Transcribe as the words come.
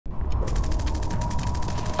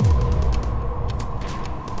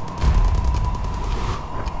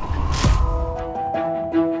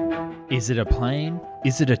Is it a plane?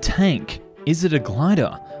 Is it a tank? Is it a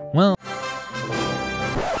glider? Well,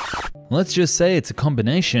 let's just say it's a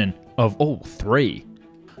combination of all three.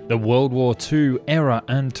 The World War II era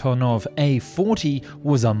Antonov A-40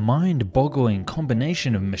 was a mind-boggling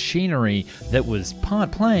combination of machinery that was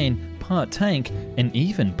part plane, part tank, and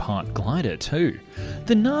even part glider too.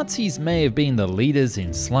 The Nazis may have been the leaders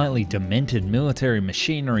in slightly demented military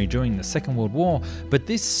machinery during the Second World War, but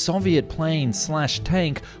this Soviet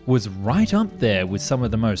plane/tank was right up there with some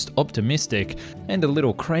of the most optimistic and a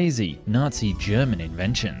little crazy Nazi German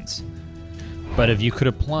inventions. But if you could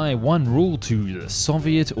apply one rule to the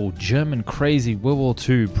Soviet or German crazy World War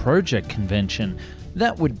II project convention,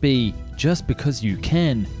 that would be just because you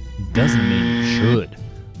can doesn't mean you should.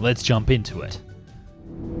 Let's jump into it.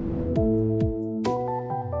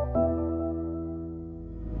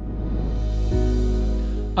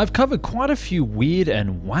 I've covered quite a few weird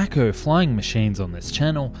and wacko flying machines on this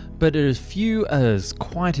channel, but a few as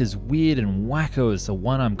quite as weird and wacko as the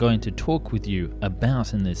one I'm going to talk with you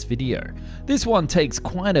about in this video. This one takes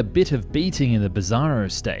quite a bit of beating in the bizarro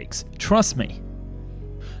stakes, trust me.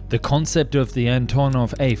 The concept of the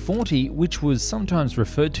Antonov A-40, which was sometimes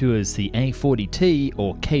referred to as the A-40T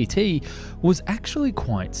or KT, was actually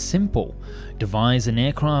quite simple. Devise an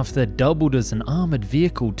aircraft that doubled as an armoured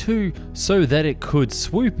vehicle too, so that it could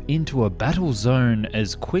swoop into a battle zone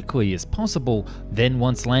as quickly as possible, then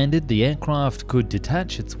once landed the aircraft could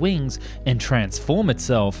detach its wings and transform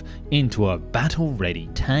itself into a battle-ready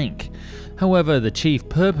tank. However, the chief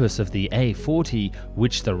purpose of the A-40,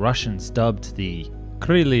 which the Russians dubbed the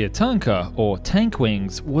Krylia tanka, or tank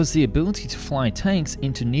wings, was the ability to fly tanks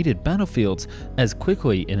into needed battlefields as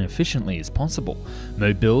quickly and efficiently as possible.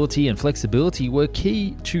 Mobility and flexibility were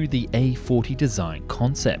key to the A-40 design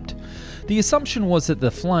concept. The assumption was that the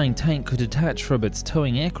flying tank could detach from its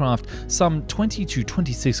towing aircraft some 20 to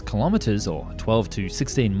 26 kilometers or 12 to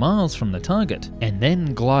 16 miles from the target, and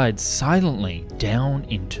then glide silently down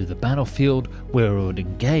into the battlefield where it would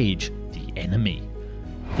engage the enemy.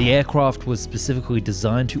 The aircraft was specifically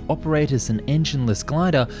designed to operate as an engineless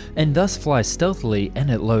glider and thus fly stealthily and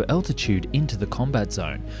at low altitude into the combat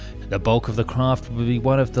zone. The bulk of the craft would be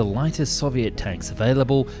one of the lightest Soviet tanks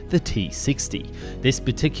available, the T-60. This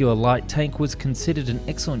particular light tank was considered an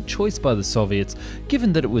excellent choice by the Soviets,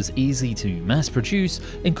 given that it was easy to mass produce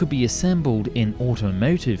and could be assembled in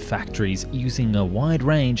automotive factories using a wide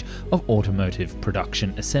range of automotive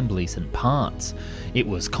production assemblies and parts. It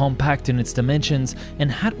was compact in its dimensions and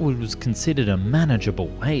had what was considered a manageable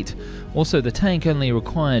weight. Also, the tank only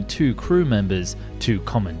required 2 crew members to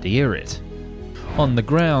commandeer it. On the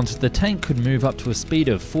ground, the tank could move up to a speed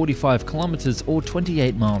of 45 kilometers or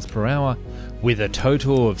 28 miles per hour, with a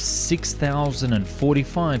total of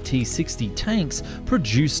 6,045 T-60 tanks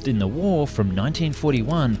produced in the war from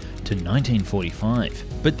 1941 to 1945.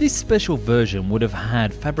 But this special version would have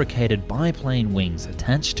had fabricated biplane wings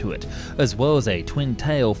attached to it, as well as a twin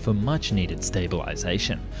tail for much needed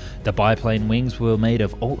stabilization. The biplane wings were made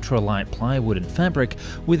of ultralight plywood and fabric,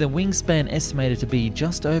 with a wingspan estimated to be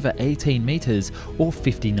just over 18 meters or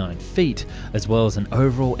 59 feet, as well as an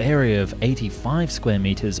overall area of 85 square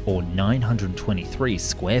meters or 923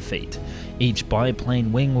 square feet. Each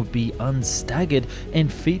biplane wing would be unstaggered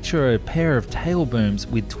and feature a pair of tail booms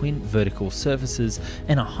with twin vertical surfaces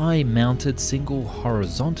and a high-mounted single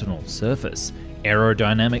horizontal surface.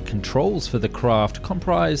 Aerodynamic controls for the craft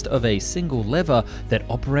comprised of a single lever that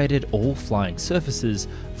operated all flying surfaces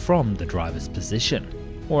from the driver's position.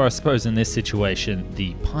 Or I suppose in this situation,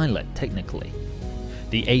 the pilot technically.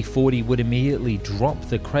 The A-40 would immediately drop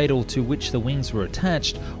the cradle to which the wings were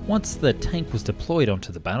attached once the tank was deployed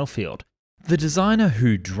onto the battlefield. The designer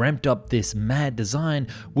who dreamt up this mad design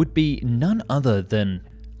would be none other than,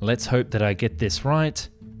 let's hope that I get this right,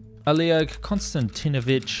 Oleg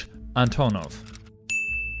Konstantinovich Antonov.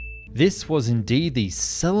 This was indeed the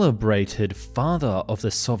celebrated father of the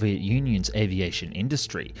Soviet Union's aviation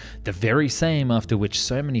industry, the very same after which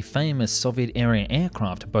so many famous Soviet-era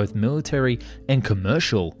aircraft, both military and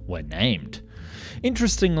commercial, were named.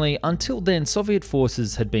 Interestingly, until then, Soviet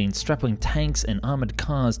forces had been strapping tanks and armoured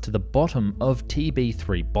cars to the bottom of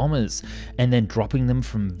TB-3 bombers, and then dropping them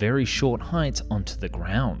from very short heights onto the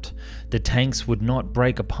ground. The tanks would not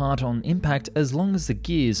break apart on impact as long as the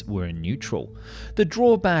gears were in neutral. The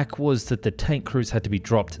drawback was that the tank crews had to be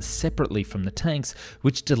dropped separately from the tanks,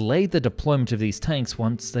 which delayed the deployment of these tanks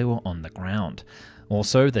once they were on the ground.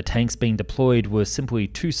 Also, the tanks being deployed were simply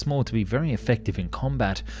too small to be very effective in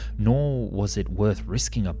combat, nor was it worth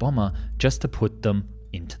risking a bomber just to put them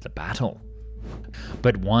into the battle.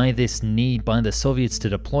 But why this need by the Soviets to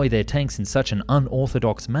deploy their tanks in such an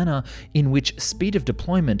unorthodox manner in which speed of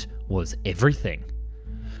deployment was everything?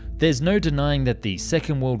 There's no denying that the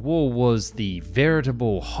Second World War was the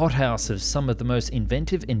veritable hothouse of some of the most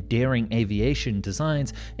inventive and daring aviation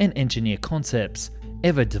designs and engineer concepts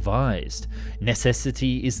ever devised.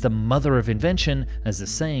 Necessity is the mother of invention, as the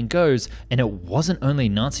saying goes, and it wasn't only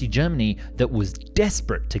Nazi Germany that was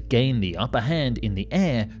desperate to gain the upper hand in the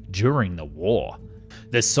air during the war.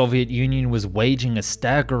 The Soviet Union was waging a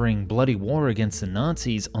staggering bloody war against the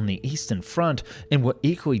Nazis on the Eastern Front and were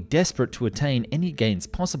equally desperate to attain any gains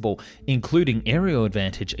possible, including aerial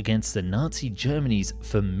advantage against the Nazi Germany's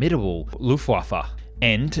formidable Luftwaffe.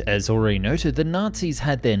 And, as already noted, the Nazis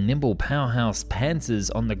had their nimble powerhouse panzers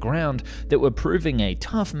on the ground that were proving a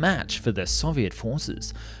tough match for the Soviet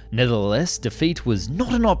forces. Nevertheless, defeat was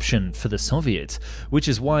not an option for the Soviets, which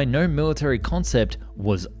is why no military concept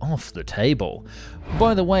was off the table.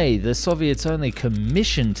 By the way, the Soviets only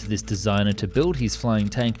commissioned this designer to build his flying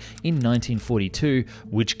tank in 1942,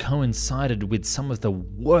 which coincided with some of the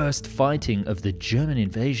worst fighting of the German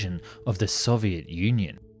invasion of the Soviet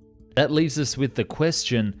Union. That leaves us with the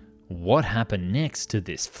question, what happened next to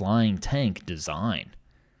this flying tank design?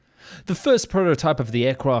 The first prototype of the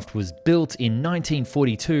aircraft was built in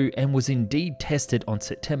 1942 and was indeed tested on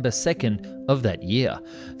September 2nd of that year.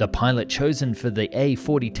 The pilot chosen for the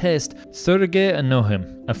A-40 test, Sergei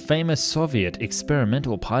Antonov, a famous Soviet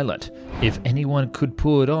experimental pilot. If anyone could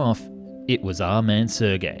pull it off, it was our man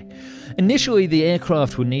Sergei. Initially, the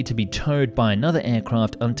aircraft would need to be towed by another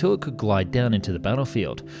aircraft until it could glide down into the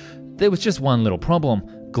battlefield. There was just one little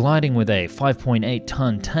problem. Gliding with a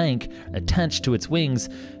 5.8-ton tank attached to its wings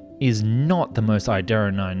is not the most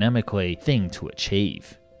aerodynamically thing to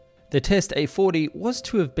achieve. The test A-40 was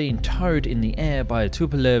to have been towed in the air by a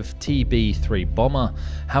Tupolev TB-3 bomber,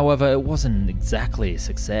 however it wasn't exactly a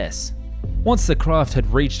success. Once the craft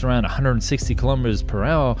had reached around 160 km per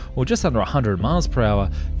hour or just under 100 miles per hour,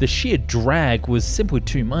 the sheer drag was simply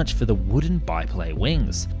too much for the wooden biplane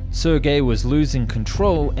wings. Sergei was losing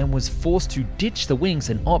control and was forced to ditch the wings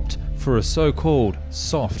and opt for a so-called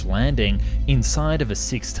soft landing inside of a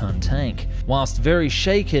 6-ton tank. Whilst very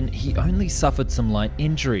shaken, he only suffered some light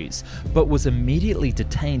injuries, but was immediately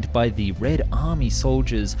detained by the Red Army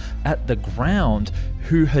soldiers at the ground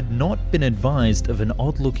who had not been advised of an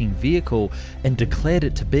odd-looking vehicle and declared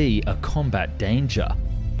it to be a combat danger.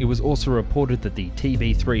 It was also reported that the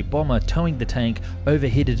TB-3 bomber towing the tank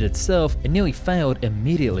overheated itself and nearly failed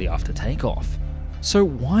immediately after takeoff. So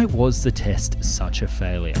why was the test such a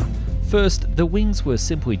failure? First, the wings were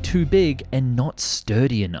simply too big and not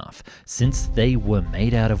sturdy enough, since they were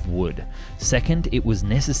made out of wood. Second, it was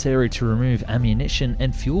necessary to remove ammunition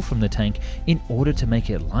and fuel from the tank in order to make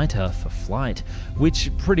it lighter for flight,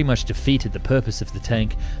 which pretty much defeated the purpose of the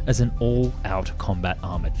tank as an all-out combat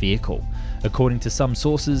armored vehicle. According to some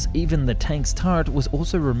sources, even the tank's turret was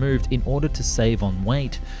also removed in order to save on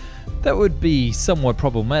weight. That would be somewhat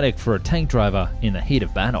problematic for a tank driver in the heat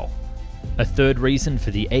of battle. A third reason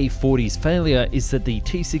for the A-40's failure is that the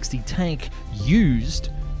T-60 tank used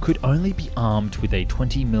could only be armed with a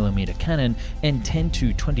 20mm cannon and 10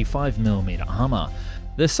 to 25mm armor.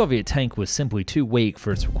 The Soviet tank was simply too weak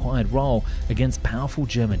for its required role against powerful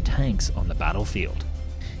German tanks on the battlefield.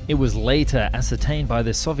 It was later ascertained by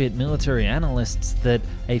the Soviet military analysts that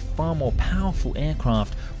a far more powerful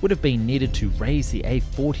aircraft would have been needed to raise the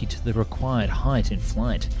A-40 to the required height in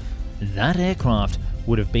flight. That aircraft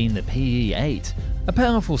would have been the PE-8, a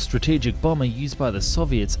powerful strategic bomber used by the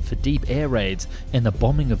Soviets for deep air raids and the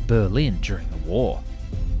bombing of Berlin during the war.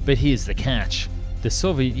 But here's the catch. The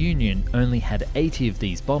Soviet Union only had 80 of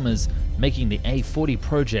these bombers, making the A-40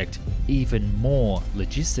 project even more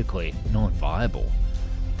logistically non-viable.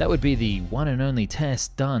 That would be the one and only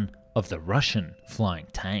test done of the Russian flying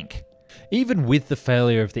tank. Even with the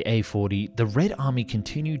failure of the A-40, the Red Army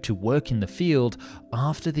continued to work in the field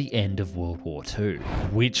after the end of World War II,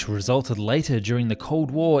 which resulted later during the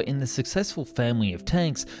Cold War in the successful family of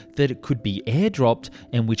tanks that could be airdropped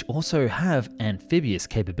and which also have amphibious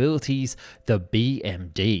capabilities, the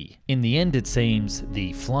BMD. In the end, it seems,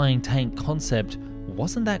 the flying tank concept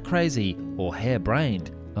wasn't that crazy or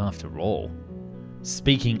harebrained after all.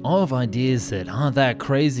 Speaking of ideas that aren't that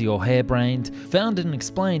crazy or harebrained, Found and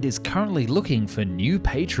Explained is currently looking for new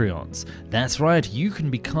Patreons. That's right, you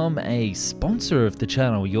can become a sponsor of the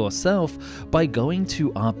channel yourself by going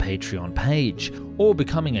to our Patreon page, or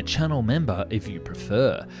becoming a channel member if you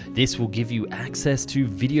prefer. This will give you access to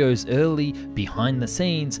videos early, behind the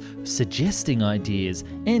scenes, suggesting ideas,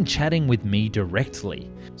 and chatting with me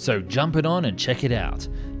directly. So jump it on and check it out.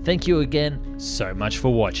 Thank you again so much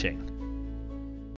for watching.